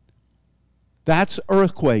 That's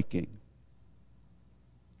earthquaking.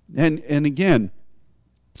 And again,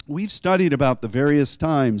 we've studied about the various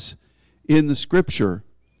times in the Scripture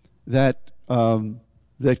that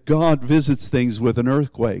God visits things with an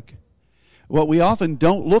earthquake. What we often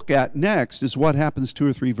don't look at next is what happens 2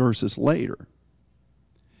 or 3 verses later.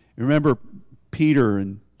 Remember, Peter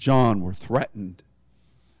and John were threatened.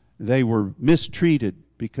 They were mistreated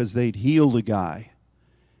because they'd healed a guy.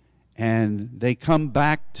 And they come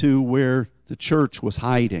back to where the church was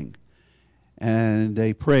hiding. And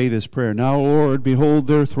they pray this prayer, "Now, Lord, behold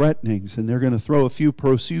their threatenings." And they're going to throw a few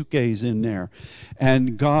prosukes in there.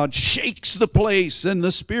 And God shakes the place and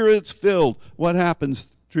the Spirit's filled. What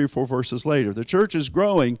happens 3 or 4 verses later? The church is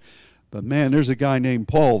growing, but man, there's a guy named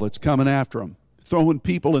Paul that's coming after them, throwing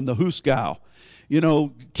people in the Huskow,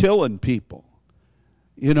 killing people.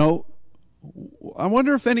 I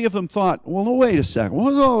wonder if any of them thought, well, no, wait a second.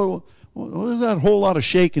 What was that whole lot of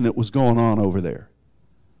shaking that was going on over there?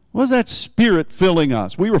 What was that Spirit filling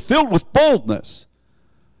us? We were filled with boldness.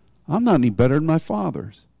 I'm not any better than my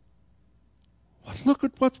fathers. Look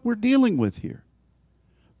at what we're dealing with here.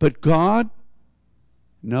 But God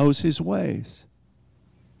knows His ways.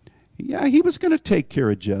 Yeah, He was going to take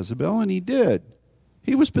care of Jezebel, and He did.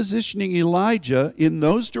 He was positioning Elijah in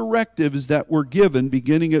those directives that were given,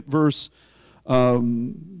 beginning at verse,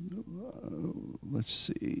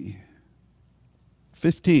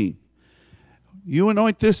 15. You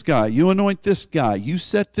anoint this guy, you anoint this guy, you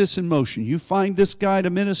set this in motion, you find this guy to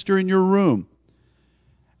minister in your room.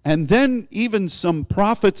 And then even some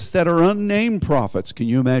prophets that are unnamed prophets, can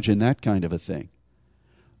you imagine that kind of a thing?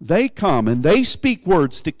 They come and they speak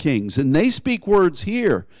words to kings, and they speak words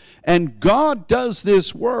here. And God does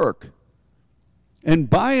this work. And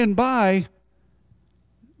by,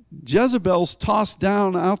 Jezebel's tossed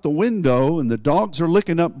down out the window, and the dogs are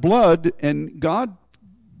licking up blood, and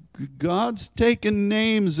God's taking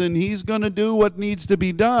names, and He's going to do what needs to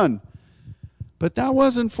be done. But that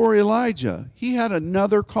wasn't for Elijah. He had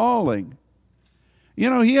another calling. He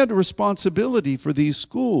had a responsibility for these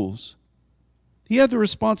schools. He had the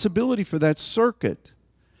responsibility for that circuit.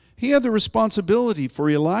 He had the responsibility for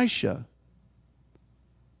Elisha.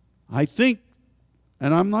 I think,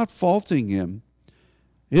 and I'm not faulting him,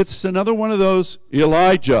 it's another one of those,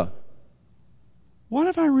 Elijah, what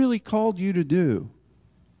have I really called you to do?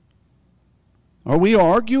 Are we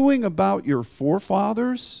arguing about your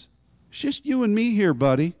forefathers? It's just you and me here,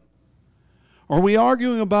 buddy. Are we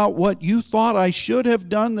arguing about what you thought I should have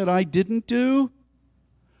done that I didn't do?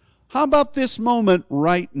 How about this moment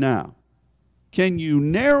right now? Can you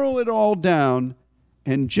narrow it all down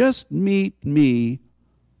and just meet me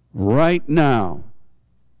right now?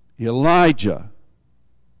 Elijah.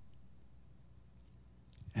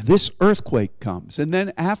 And this earthquake comes. And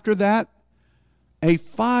then after that, a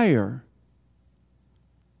fire.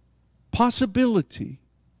 Possibility.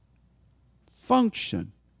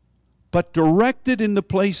 Function. But directed in the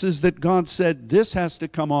places that God said, this has to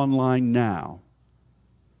come online now.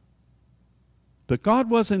 But God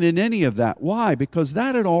wasn't in any of that. Why? Because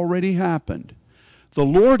that had already happened. The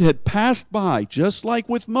Lord had passed by, just like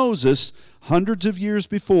with Moses, hundreds of years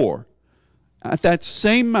before. At that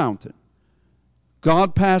same mountain,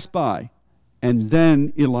 God passed by, and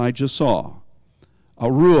then Elijah saw. A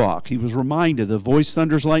ruach, he was reminded of voice,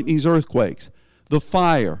 thunders, lightnings, earthquakes. The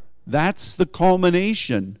fire, that's the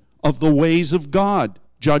culmination of the ways of God.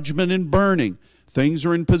 Judgment and burning. Things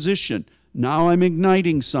are in position. Now I'm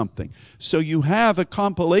igniting something. So you have a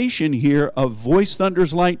compilation here of voice,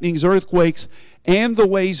 thunders, lightnings, earthquakes, and the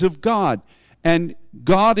ways of God. And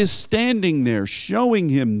God is standing there showing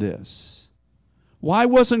him this. Why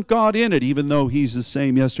wasn't God in it, even though He's the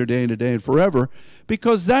same yesterday and today and forever?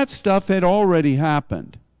 Because that stuff had already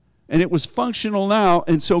happened. And it was functional now.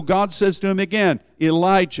 And so God says to him again,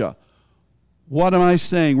 Elijah, what am I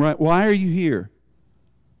saying? Right? Why are you here?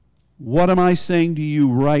 What am I saying to you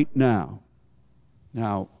right now?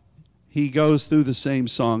 Now, he goes through the same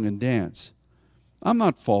song and dance. I'm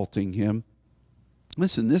not faulting him.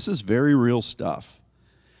 Listen, this is very real stuff.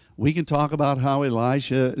 We can talk about how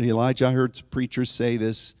Elijah, I heard preachers say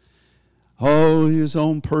this, oh, his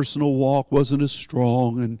own personal walk wasn't as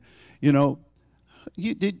strong. And, when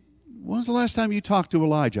was the last time you talked to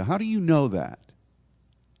Elijah? How do you know that?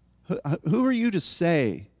 Who are you to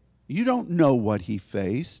say? You don't know what he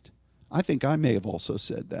faced. I think I may have also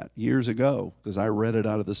said that years ago because I read it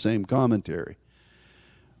out of the same commentary.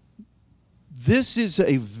 This is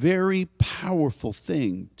a very powerful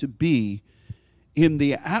thing to be in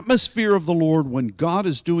the atmosphere of the Lord when God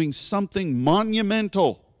is doing something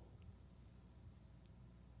monumental.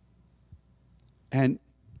 And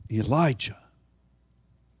Elijah.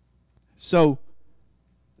 So,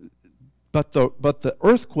 but the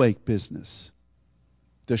earthquake business,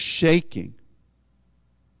 the shaking,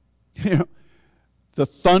 the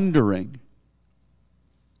thundering,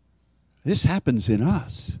 this happens in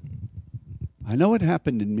us. I know it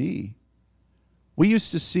happened in me. We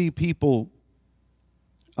used to see people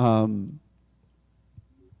who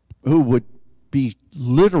would be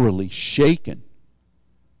literally shaken.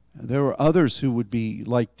 There were others who would be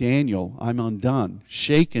like Daniel, I'm undone,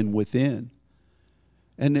 shaken within.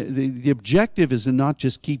 And the objective is to not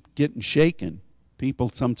just keep getting shaken. People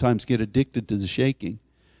sometimes get addicted to the shaking.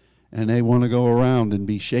 And they want to go around and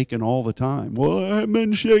be shaken all the time. Well, I haven't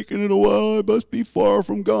been shaken in a while. I must be far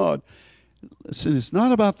from God. Listen, it's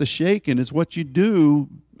not about the shaking. It's what you do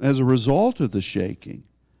as a result of the shaking.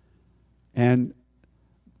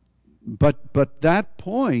 But that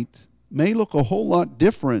point may look a whole lot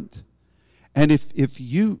different. And if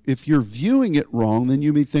you're viewing it wrong, then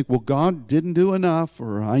you may think, well, God didn't do enough,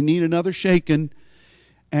 or I need another shaking,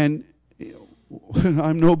 and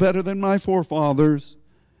I'm no better than my forefathers.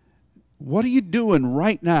 What are you doing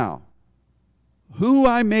right now? Who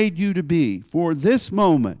I made you to be for this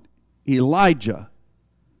moment, Elijah.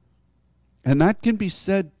 And that can be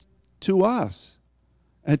said to us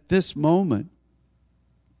at this moment.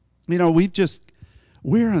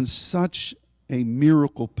 We're on such a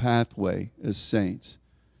miracle pathway as saints.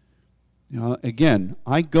 Again,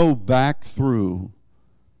 I go back through,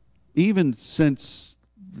 even since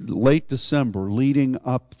late December, leading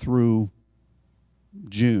up through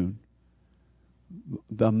June,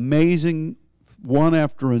 the amazing one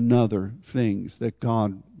after another things that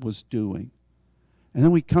God was doing. And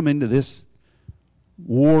then we come into this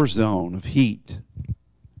war zone of heat.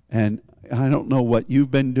 And I don't know what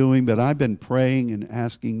you've been doing, but I've been praying and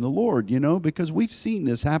asking the Lord, because we've seen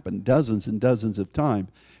this happen dozens and dozens of times.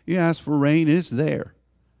 You ask for rain, it's there.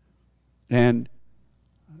 And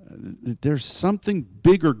there's something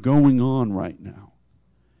bigger going on right now.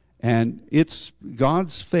 And it's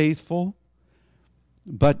God's faithful,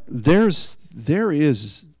 but there is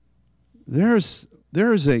a,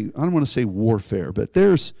 I don't want to say warfare, but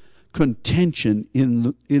there's contention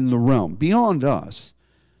in the realm beyond us.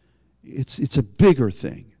 It's a bigger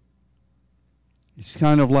thing. It's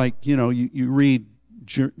kind of like, you read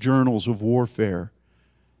journals of warfare.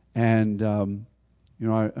 And,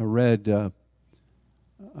 I read a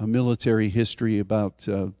military history about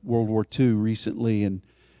World War II recently, and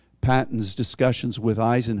Patton's discussions with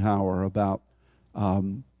Eisenhower about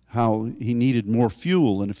how he needed more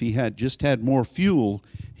fuel. And if he had just had more fuel,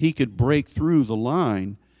 he could break through the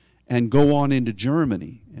line and go on into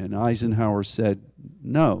Germany. And Eisenhower said,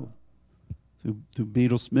 no. To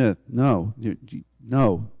Beadle Smith, no,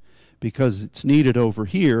 because it's needed over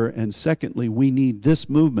here, and secondly, we need this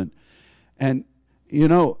movement. And,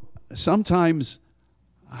 sometimes,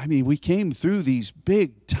 we came through these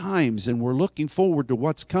big times, and we're looking forward to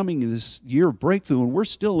what's coming in this year of breakthrough, and we're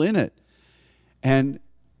still in it. And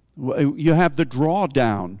you have the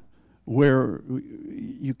drawdown, where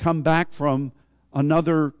you come back from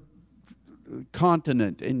another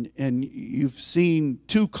continent, and you've seen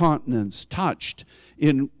two continents touched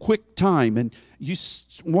in quick time, and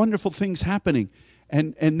wonderful things happening,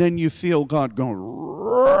 and then you feel God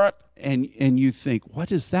going, and you think, what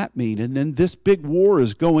does that mean? And then this big war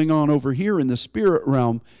is going on over here in the spirit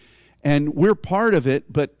realm, and we're part of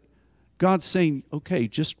it, but God's saying, okay,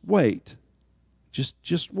 just wait.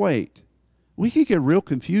 Just wait. We can get real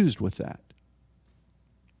confused with that.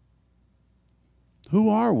 Who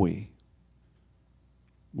are we?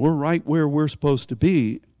 We're right where we're supposed to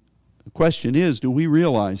be. The question is, do we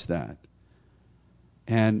realize that?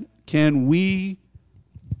 And can we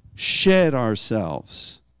shed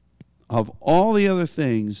ourselves of all the other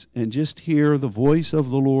things and just hear the voice of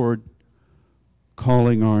the Lord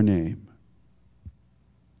calling our name?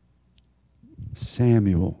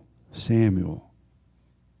 Samuel, Samuel.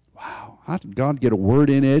 Wow, how did God get a word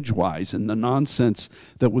in edgewise in the nonsense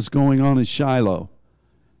that was going on in Shiloh?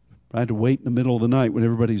 I had to wait in the middle of the night when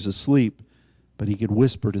everybody's asleep, but he could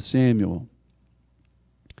whisper to Samuel.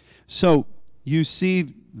 So you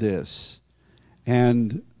see this,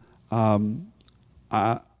 and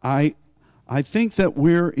I think that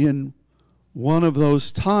we're in one of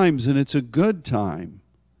those times, and it's a good time.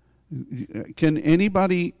 Can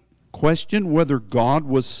anybody question whether God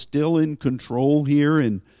was still in control here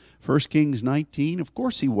in 1 Kings 19? Of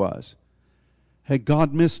course he was. Had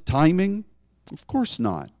God missed timing? Of course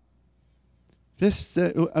not.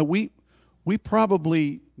 We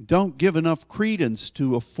probably don't give enough credence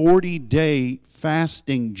to a 40-day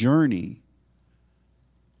fasting journey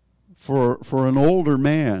for an older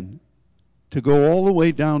man to go all the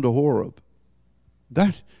way down to Horeb.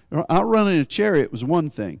 That outrunning a chariot was one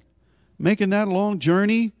thing. Making that long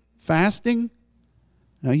journey, fasting.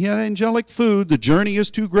 Now he had angelic food. The journey is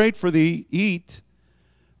too great for thee. Eat.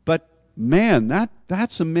 But man,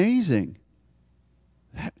 that's amazing.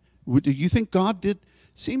 Do you think God did?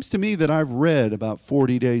 Seems to me that I've read about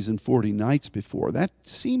 40 days and 40 nights before. That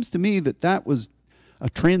seems to me that was a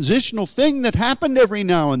transitional thing that happened every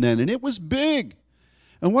now and then, and it was big.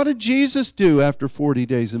 And what did Jesus do after 40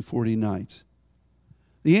 days and 40 nights?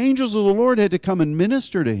 The angels of the Lord had to come and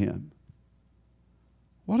minister to him.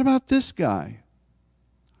 What about this guy?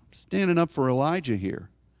 I'm standing up for Elijah here.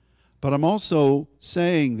 But I'm also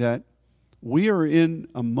saying that we are in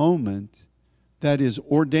a moment that is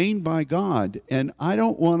ordained by God, and I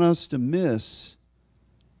don't want us to miss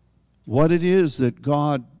what it is that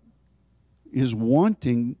God is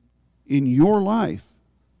wanting in your life.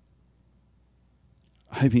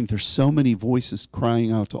 I mean, there's so many voices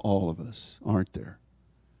crying out to all of us, aren't there?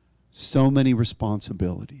 So many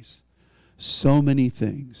responsibilities, so many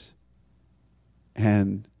things.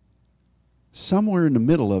 And somewhere in the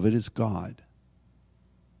middle of it is God.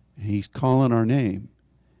 And he's calling our name.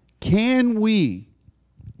 Can we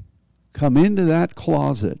come into that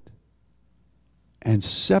closet and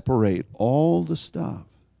separate all the stuff?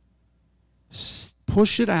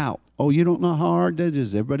 Push it out. Oh, you don't know how hard that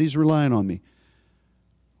is. Everybody's relying on me.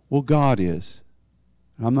 Well, God is.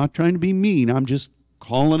 I'm not trying to be mean. I'm just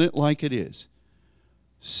calling it like it is.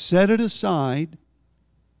 Set it aside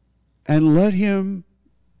and let him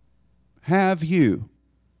have you.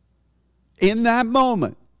 In that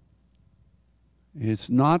moment, it's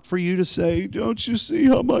not for you to say, don't you see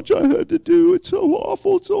how much I had to do? It's so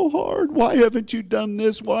awful, it's so hard. Why haven't you done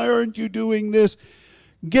this? Why aren't you doing this?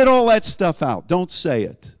 Get all that stuff out. Don't say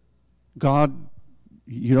it. God,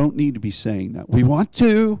 you don't need to be saying that. We want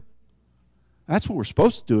to. That's what we're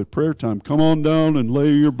supposed to do at prayer time. Come on down and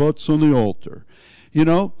lay your butts on the altar. You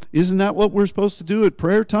know, isn't that what we're supposed to do at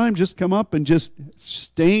prayer time? Just come up and just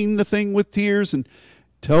stain the thing with tears and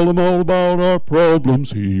tell him all about our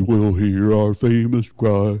problems. He will hear our famous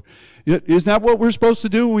cry. Isn't that what we're supposed to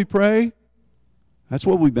do when we pray? That's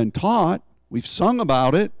what we've been taught. We've sung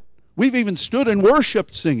about it. We've even stood and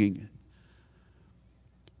worshiped singing it.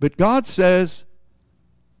 But God says,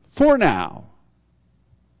 for now,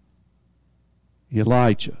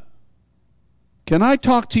 Elijah, can I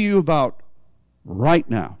talk to you about right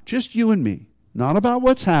now, just you and me, not about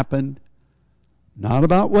what's happened, not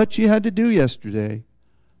about what you had to do yesterday,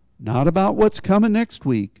 not about what's coming next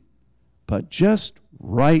week, but just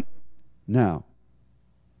right now.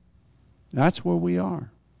 That's where we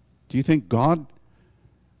are. Do you think God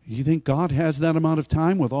has that amount of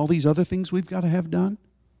time with all these other things we've got to have done?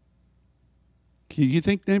 Do you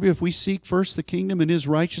think maybe if we seek first the kingdom and his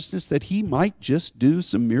righteousness that he might just do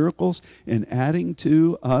some miracles in adding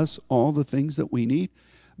to us all the things that we need?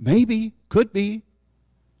 Maybe, could be.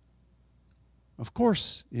 Of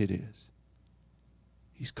course it is.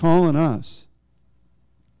 He's calling us.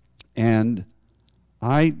 And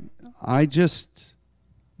I just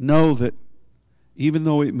know that even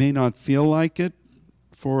though it may not feel like it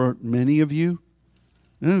for many of you,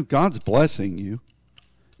 God's blessing you.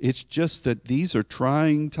 It's just that these are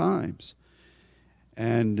trying times.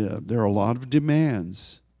 And there are a lot of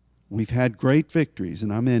demands. We've had great victories,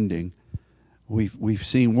 and I'm ending. We've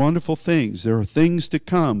seen wonderful things. There are things to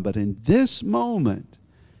come. But in this moment,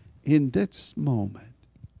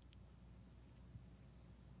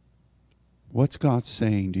 what's God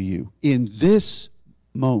saying to you? In this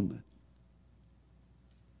moment.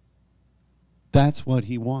 That's what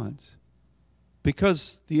he wants.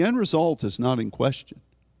 Because the end result is not in question.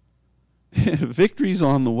 Victory's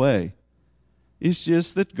on the way. It's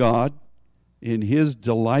just that God, in his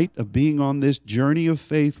delight of being on this journey of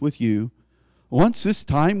faith with you, wants this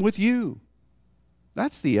time with you.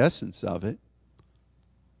 That's the essence of it.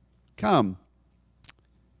 Come.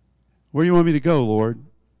 Where do you want me to go, Lord?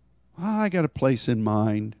 I got a place in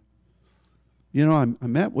mind. You know, I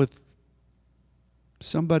met with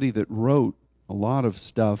somebody that wrote a lot of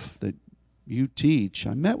stuff that you teach.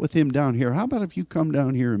 I met with him down here. How about if you come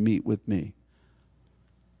down here and meet with me?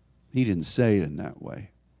 He didn't say it in that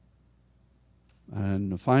way.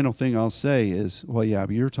 And the final thing I'll say is, well, yeah,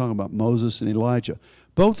 but you're talking about Moses and Elijah,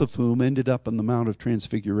 both of whom ended up on the Mount of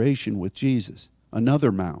Transfiguration with Jesus,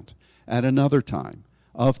 another mount, at another time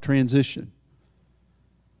of transition.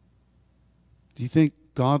 Do you think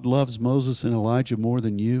God loves Moses and Elijah more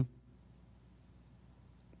than you?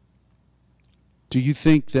 Do you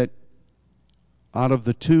think that out of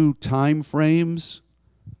the two time frames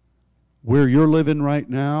where you're living right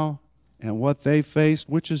now and what they faced,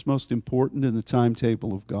 which is most important in the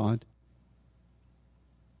timetable of God?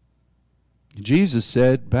 Jesus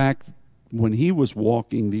said back when he was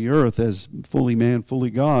walking the earth as fully man,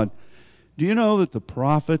 fully God, do you know that the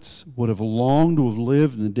prophets would have longed to have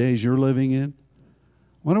lived in the days you're living in?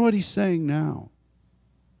 I wonder what he's saying now.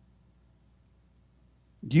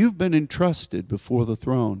 You've been entrusted before the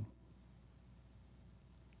throne.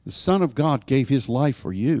 The Son of God gave his life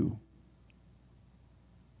for you.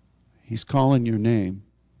 He's calling your name.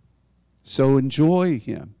 So enjoy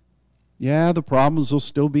him. Yeah, the problems will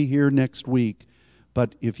still be here next week.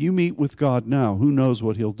 But if you meet with God now, who knows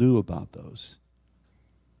what he'll do about those?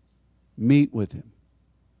 Meet with him.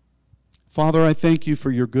 Father, I thank you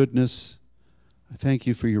for your goodness. I thank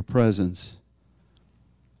you for your presence.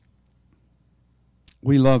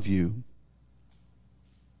 We love you.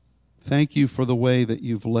 Thank you for the way that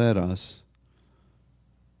you've led us.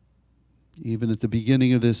 Even at the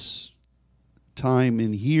beginning of this time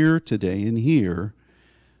in here today, the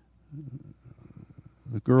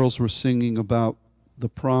girls were singing about the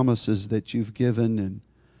promises that you've given and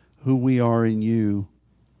who we are in you.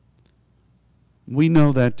 We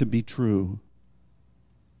know that to be true.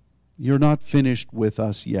 You're not finished with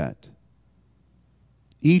us yet.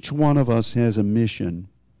 Each one of us has a mission.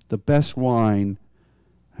 The best wine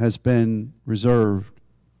has been reserved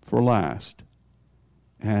for last.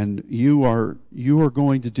 And you are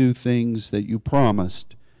going to do things that you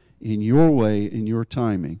promised in your way, in your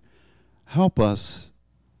timing. Help us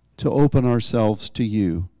to open ourselves to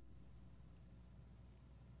you.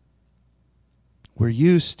 We're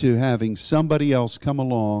used to having somebody else come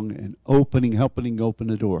along and helping open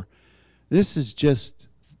the door. This is just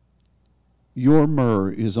your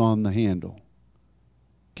myrrh is on the handle.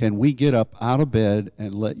 Can we get up out of bed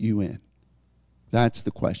and let you in? That's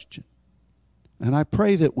the question. And I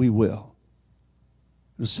pray that we will.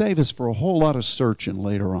 It'll save us for a whole lot of searching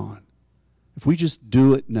later on. If we just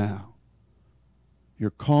do it now. You're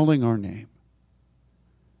calling our name.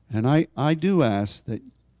 And I do ask that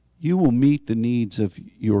you will meet the needs of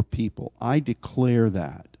your people. I declare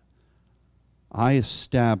that. I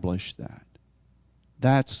establish that.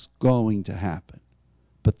 That's going to happen.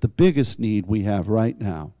 But the biggest need we have right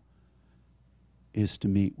now is to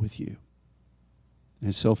meet with you.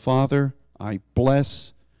 And so, Father, I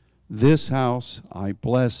bless this house. I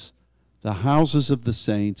bless the houses of the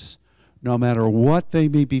saints, no matter what they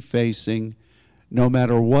may be facing, no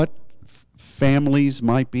matter what families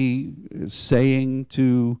might be saying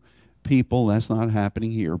to people. That's not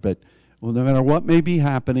happening here, but no matter what may be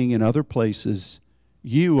happening in other places,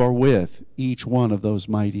 you are with each one of those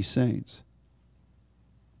mighty saints.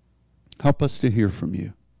 Help us to hear from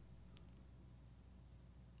you.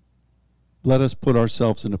 Let us put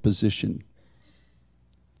ourselves in a position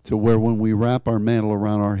to where when we wrap our mantle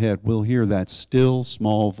around our head, we'll hear that still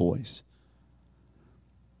small voice.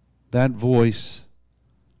 That voice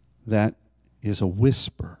that is a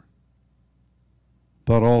whisper,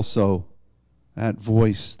 but also that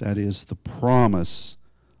voice that is the promise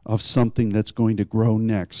of something that's going to grow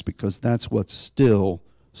next, because that's what still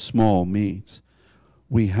small means.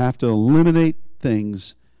 We have to eliminate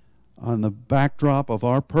things on the backdrop of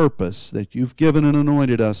our purpose that you've given and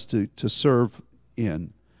anointed us to serve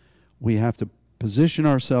in. We have to position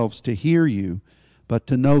ourselves to hear you, but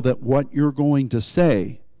to know that what you're going to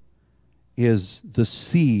say is the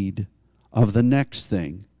seed of the next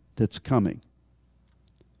thing that's coming.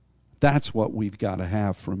 That's what we've got to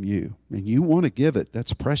have from you. And you want to give it.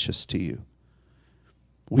 That's precious to you.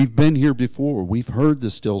 We've been here before. We've heard the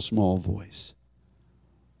still small voice.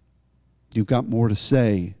 You've got more to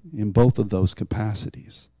say in both of those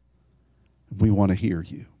capacities. We want to hear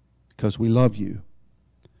you because we love you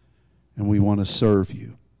and we want to serve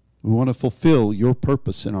you. We want to fulfill your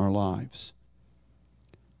purpose in our lives.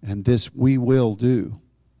 And this we will do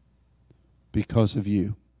because of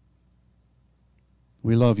you.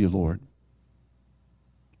 We love you, Lord.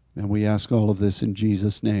 And we ask all of this in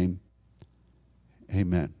Jesus' name.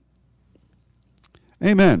 Amen.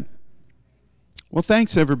 Amen. Well,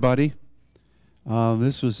 thanks, everybody.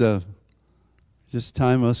 This was just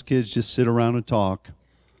time us kids just sit around and talk.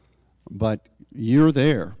 But you're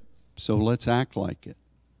there, so let's act like it.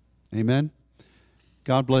 Amen?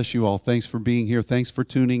 God bless you all. Thanks for being here. Thanks for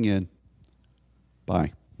tuning in.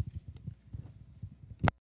 Bye.